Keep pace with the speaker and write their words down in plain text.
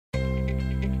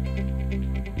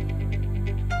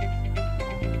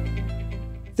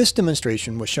This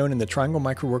demonstration was shown in the Triangle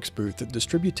MicroWorks booth at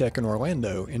DistribuTECH in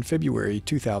Orlando in February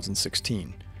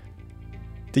 2016.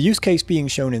 The use case being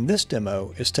shown in this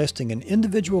demo is testing an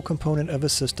individual component of a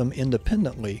system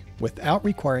independently without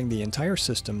requiring the entire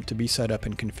system to be set up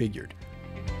and configured.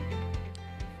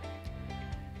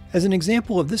 As an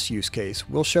example of this use case,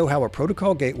 we'll show how a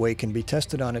protocol gateway can be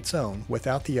tested on its own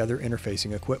without the other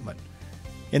interfacing equipment.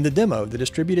 In the demo, the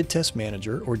Distributed Test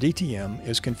Manager, or DTM,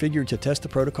 is configured to test the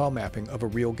protocol mapping of a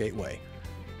real gateway.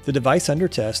 The device under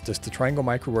test is the Triangle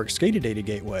MicroWorks SCADA Data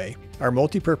Gateway, our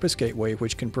multi-purpose gateway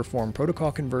which can perform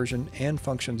protocol conversion and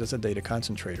functions as a data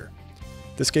concentrator.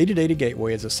 The SCADA Data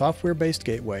Gateway is a software-based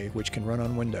gateway which can run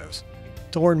on Windows.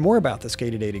 To learn more about the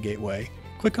SCADA Data Gateway,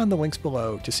 click on the links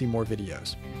below to see more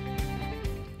videos.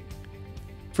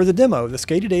 For the demo, the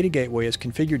SCADA Data Gateway is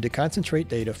configured to concentrate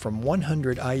data from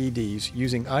 100 IEDs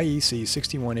using IEC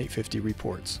 61850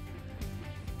 reports.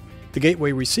 The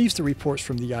gateway receives the reports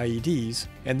from the IEDs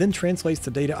and then translates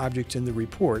the data objects in the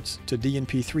reports to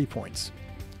DNP3 points.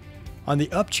 On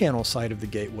the up channel side of the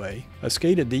gateway, a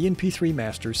SCADA DNP3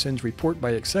 Master sends report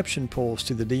by exception pulls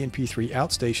to the DNP3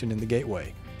 outstation in the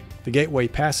gateway. The gateway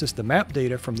passes the map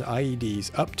data from the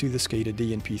IEDs up to the SCADA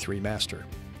DNP3 Master.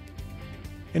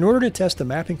 In order to test the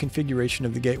mapping configuration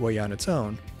of the gateway on its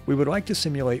own, we would like to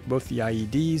simulate both the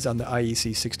IEDs on the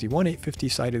IEC 61850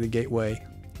 side of the gateway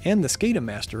and the SCADA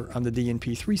Master on the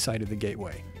DNP3 side of the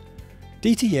gateway.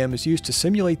 DTM is used to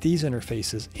simulate these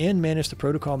interfaces and manage the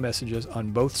protocol messages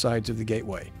on both sides of the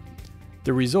gateway.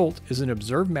 The result is an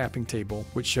observed mapping table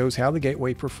which shows how the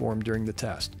gateway performed during the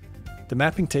test. The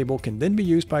mapping table can then be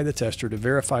used by the tester to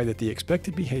verify that the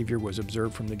expected behavior was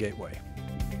observed from the gateway.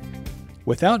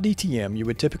 Without DTM, you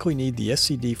would typically need the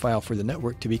SCD file for the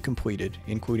network to be completed,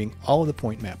 including all of the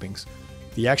point mappings.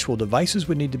 The actual devices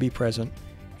would need to be present,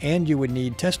 and you would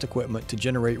need test equipment to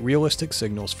generate realistic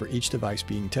signals for each device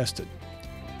being tested.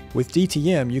 With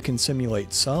DTM, you can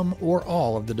simulate some or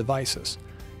all of the devices.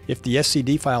 If the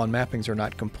SCD file and mappings are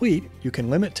not complete, you can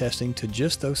limit testing to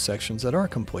just those sections that are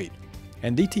complete.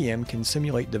 And DTM can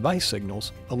simulate device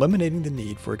signals, eliminating the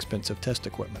need for expensive test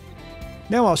equipment.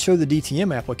 Now I'll show the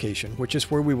DTM application, which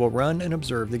is where we will run and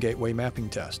observe the gateway mapping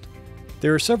test.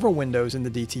 There are several windows in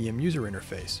the DTM User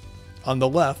Interface. On the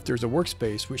left, there's a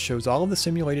workspace which shows all of the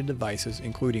simulated devices,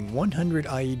 including 100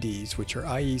 IEDs, which are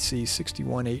IEC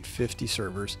 61850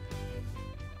 servers,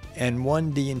 and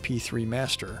one DNP3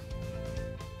 Master,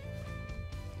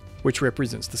 which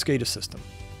represents the SCADA system.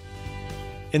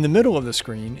 In the middle of the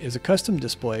screen is a custom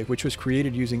display which was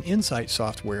created using Insight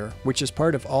software, which is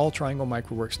part of all Triangle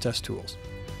MicroWorks test tools.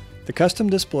 The custom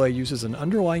display uses an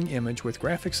underlying image with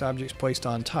graphics objects placed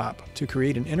on top to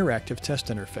create an interactive test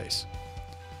interface.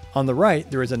 On the right,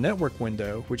 there is a network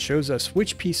window which shows us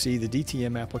which PC the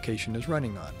DTM application is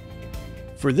running on.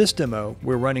 For this demo,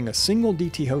 we're running a single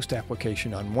DT host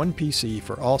application on one PC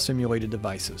for all simulated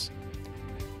devices.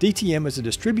 DTM is a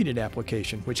distributed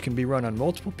application which can be run on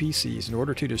multiple PCs in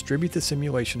order to distribute the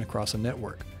simulation across a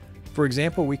network. For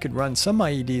example, we could run some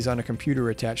IEDs on a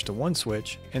computer attached to one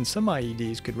switch, and some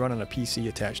IEDs could run on a PC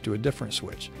attached to a different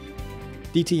switch.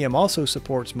 DTM also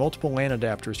supports multiple LAN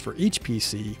adapters for each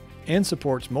PC and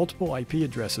supports multiple IP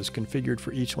addresses configured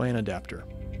for each LAN adapter.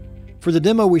 For the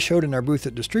demo we showed in our booth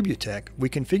at DistribuTECH, we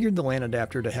configured the LAN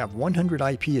adapter to have 100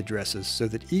 IP addresses so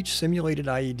that each simulated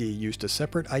IED used a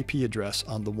separate IP address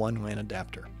on the one LAN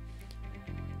adapter.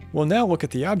 We'll now look at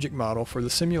the object model for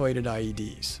the simulated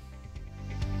IEDs.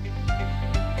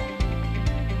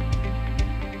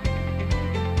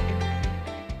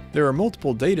 There are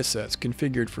multiple datasets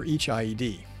configured for each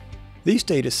IED. These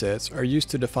datasets are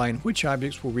used to define which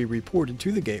objects will be reported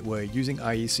to the gateway using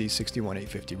IEC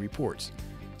 61850 reports.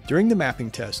 During the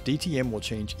mapping test, DTM will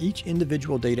change each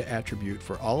individual data attribute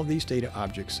for all of these data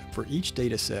objects for each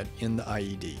dataset in the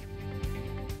IED.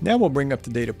 Now we'll bring up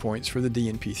the data points for the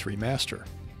DNP3 Master.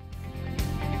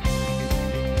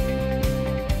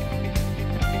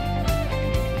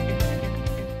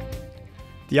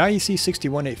 The IEC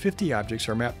 61850 objects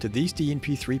are mapped to these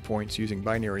DNP3 points using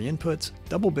binary inputs,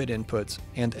 double-bit inputs,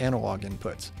 and analog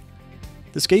inputs.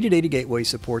 The SCADA Data Gateway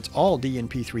supports all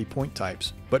DNP3 point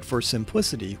types, but for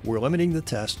simplicity, we're limiting the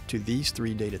test to these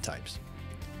three data types.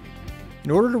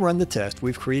 In order to run the test,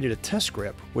 we've created a test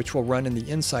script which will run in the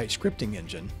Insight scripting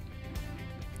engine,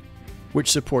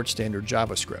 which supports standard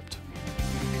JavaScript.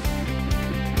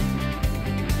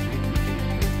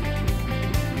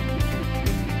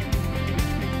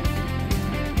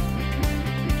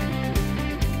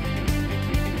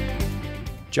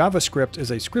 JavaScript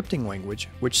is a scripting language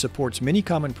which supports many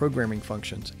common programming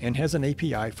functions and has an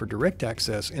API for direct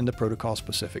access into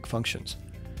protocol-specific functions.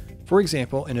 For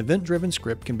example, an event-driven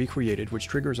script can be created which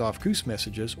triggers off goose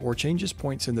messages or changes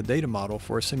points in the data model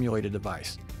for a simulated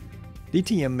device.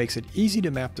 DTM makes it easy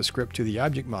to map the script to the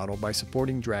object model by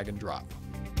supporting drag and drop.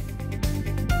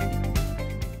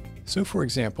 So for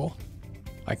example,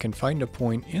 I can find a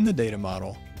point in the data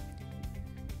model,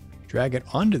 drag it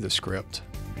onto the script,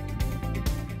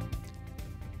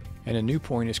 and a new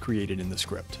point is created in the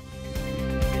script.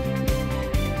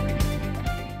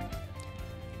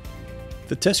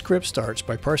 The test script starts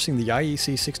by parsing the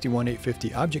IEC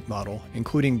 61850 object model,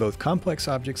 including both complex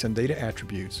objects and data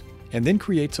attributes, and then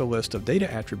creates a list of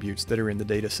data attributes that are in the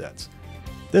datasets.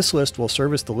 This list will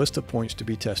serve as the list of points to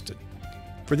be tested.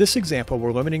 For this example,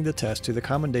 we're limiting the test to the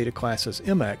common data classes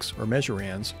MX, or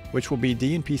measurans, which will be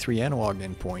DNP3 analog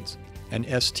endpoints, and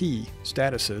ST,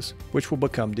 statuses, which will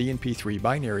become DNP3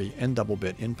 binary and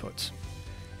double-bit inputs.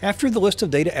 After the list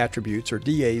of data attributes, or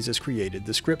DAs, is created,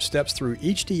 the script steps through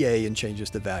each DA and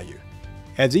changes the value.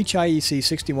 As each IEC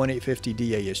 61850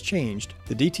 DA is changed,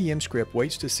 the DTM script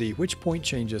waits to see which point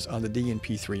changes on the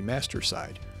DNP3 master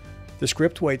side. The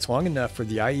script waits long enough for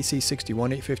the IEC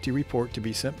 61850 report to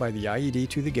be sent by the IED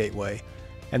to the gateway,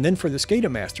 and then for the SCADA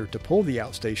Master to pull the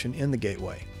outstation in the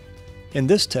gateway. In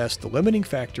this test, the limiting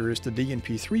factor is the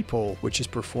DNP3 pull, which is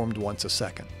performed once a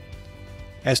second.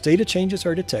 As data changes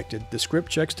are detected, the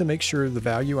script checks to make sure the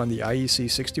value on the IEC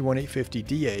 61850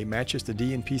 DA matches the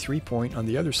DNP3 point on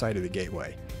the other side of the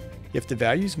gateway. If the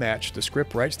values match, the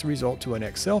script writes the result to an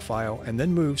Excel file and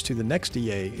then moves to the next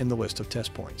DA in the list of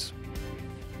test points.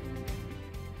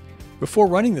 Before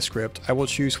running the script, I will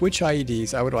choose which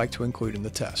IEDs I would like to include in the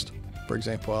test. For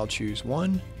example, I'll choose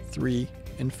 1, 3,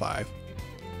 and 5.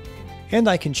 And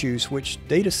I can choose which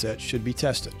datasets should be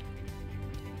tested.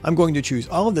 I'm going to choose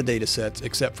all of the datasets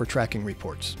except for tracking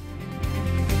reports.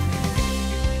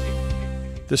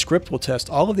 The script will test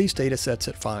all of these datasets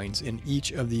it finds in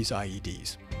each of these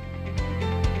IEDs.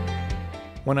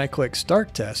 When I click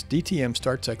Start Test, DTM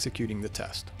starts executing the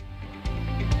test.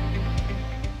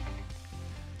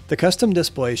 The custom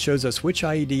display shows us which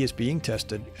IED is being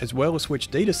tested, as well as which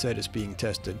dataset is being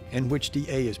tested and which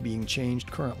DA is being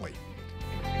changed currently.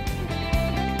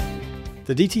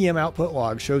 The DTM output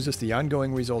log shows us the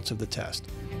ongoing results of the test.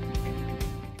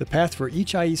 The path for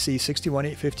each IEC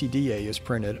 61850 DA is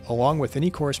printed, along with any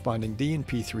corresponding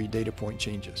DNP3 data point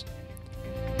changes.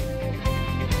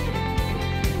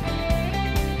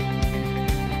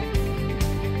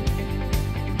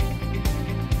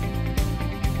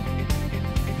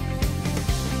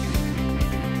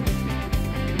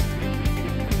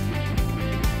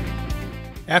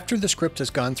 After the script has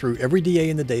gone through every DA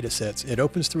in the datasets, it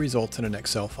opens the results in an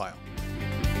Excel file.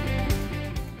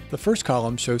 The first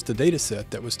column shows the dataset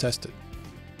that was tested.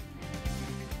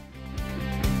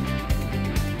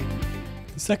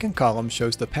 The second column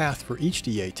shows the path for each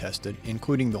DA tested,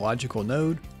 including the logical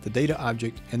node, the data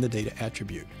object, and the data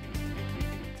attribute.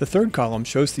 The third column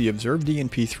shows the observed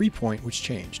DNP3 point which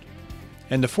changed.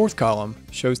 And the fourth column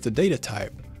shows the data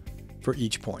type for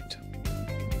each point.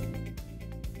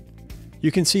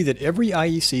 You can see that every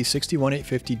IEC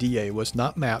 61850 DA was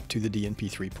not mapped to the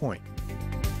DNP3 point.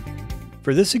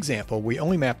 For this example, we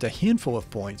only mapped a handful of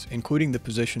points, including the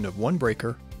position of one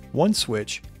breaker, one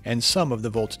switch, and some of the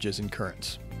voltages and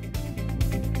currents.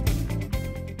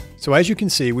 So as you can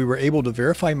see, we were able to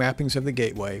verify mappings of the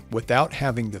gateway without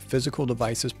having the physical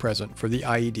devices present for the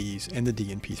IEDs and the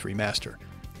DNP3 master.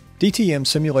 DTM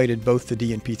simulated both the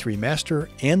DNP3 master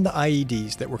and the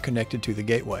IEDs that were connected to the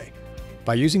gateway.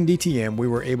 By using DTM, we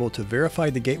were able to verify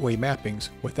the gateway mappings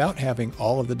without having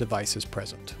all of the devices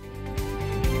present.